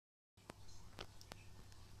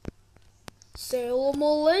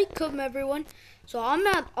Assalamu alaikum, everyone. So I'm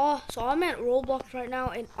at Roblox right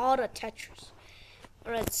now in all the Tetris.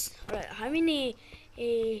 Alright. How many?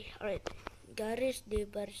 Alright. Garis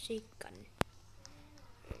dibersihkan.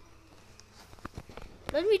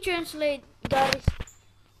 Let me translate garis.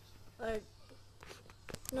 Alright.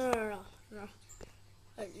 No. Alright.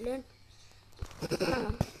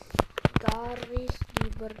 Garis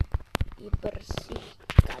dibersihkan.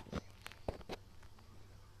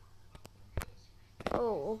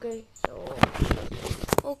 Oh, okay.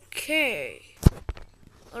 Okay.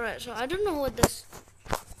 Alright, so I don't know what this.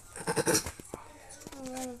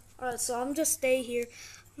 Alright, so I'm just stay here.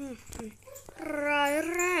 Rai.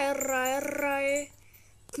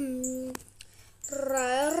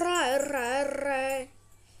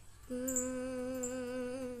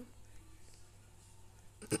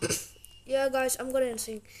 Yeah, guys, I'm gonna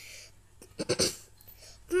sing.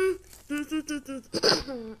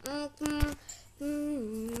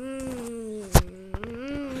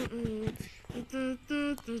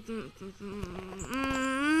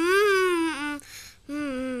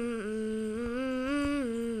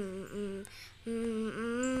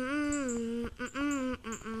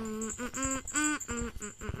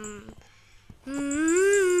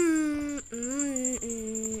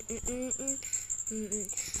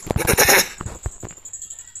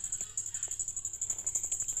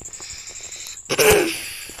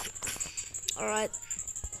 Alright.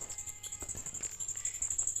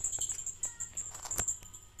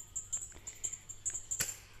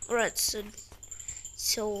 Alright, so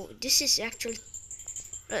this is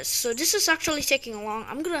actually taking long.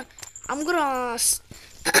 I'm gonna I'm gonna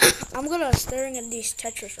staring at these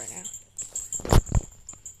Tetris right now.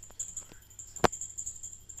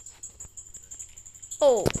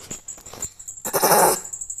 Oh.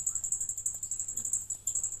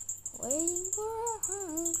 Waiting for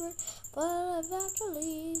 100, but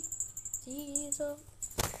eventually these are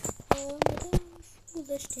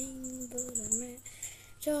foolish thing, but I mean,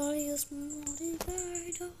 jolly a small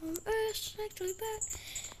divide, it's actually bad.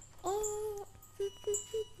 Oh.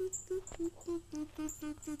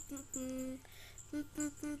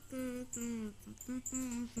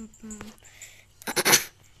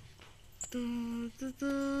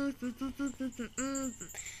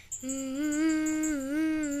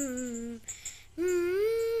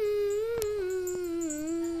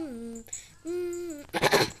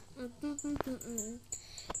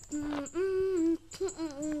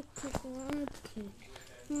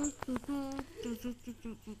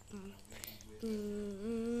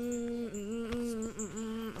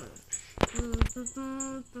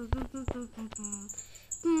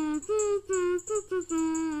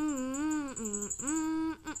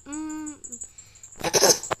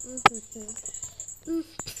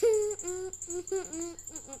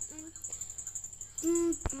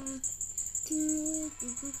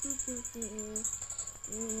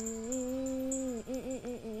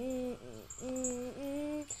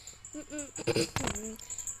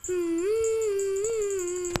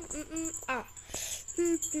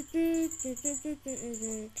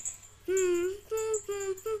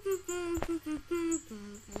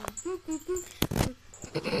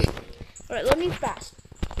 Alright, let me fast.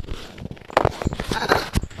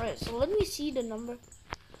 Alright, so let me see the number.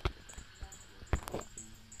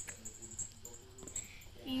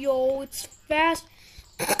 Yo, it's fast.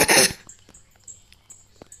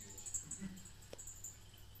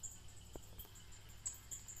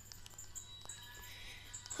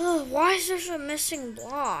 Oh, why is there a missing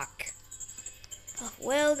block?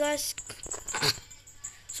 Well, guys,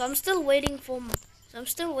 so I'm still waiting for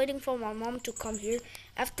my mom to come here.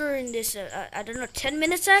 After in this, I don't know, 10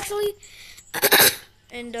 minutes actually,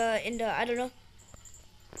 and in the I don't know,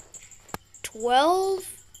 12.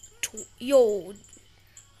 Yo,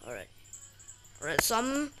 alright.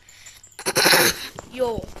 So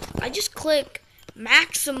yo, I just click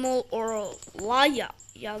maximal or laya,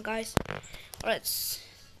 yeah, guys. Alright.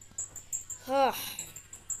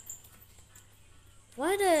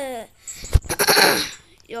 What a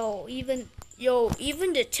even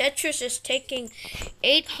the Tetris is taking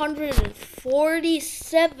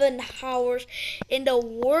 847 hours in the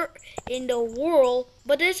world,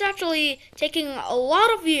 but it's actually taking a lot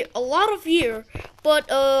of year.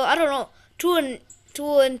 But I don't know, 49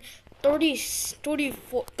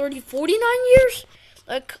 years.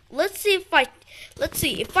 Like, let's see if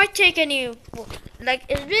I take any, like,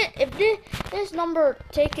 if this number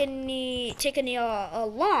take any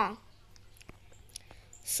long.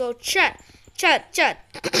 So chat, I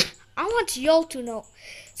want y'all to know.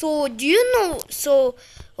 So do you know? So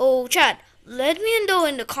chat, let me know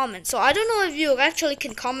in the comments. So I don't know if you actually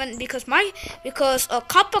can comment because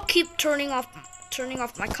Kappa keep turning off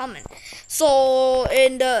my comment. So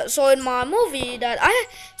in my movie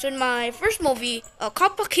in my first movie,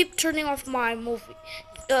 Kappa keep turning off my movie.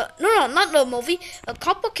 No, not the movie.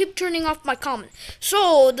 Kappa keep turning off my comment.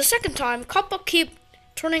 So the second time, Kappa keep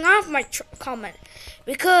turning off my comment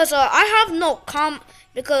because I have no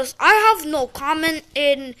comment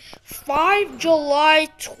in 5 July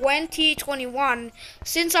 2021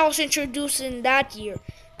 since I was introduced in that year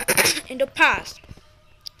in the past.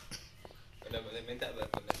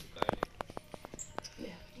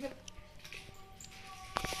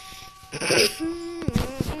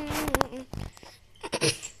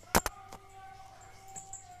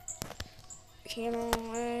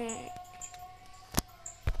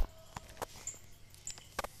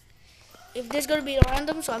 If this is gonna be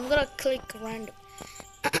random, so I'm gonna click random.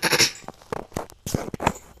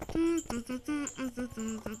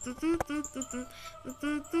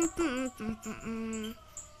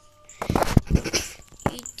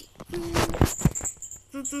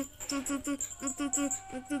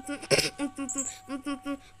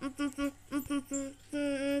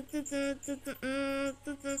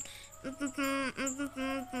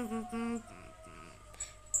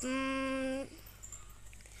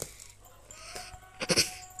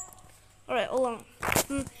 Alright, hold on.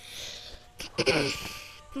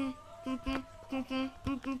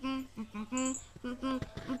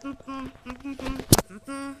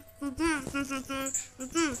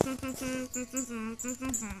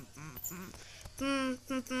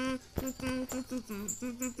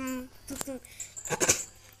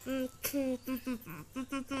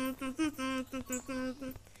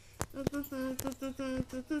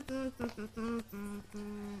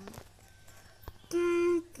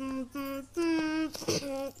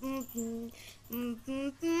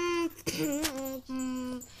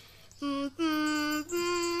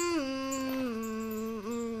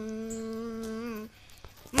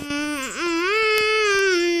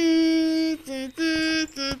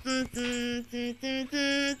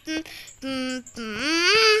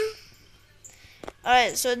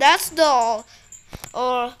 Alright, so that's the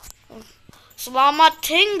selamat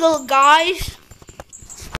tinggal guys.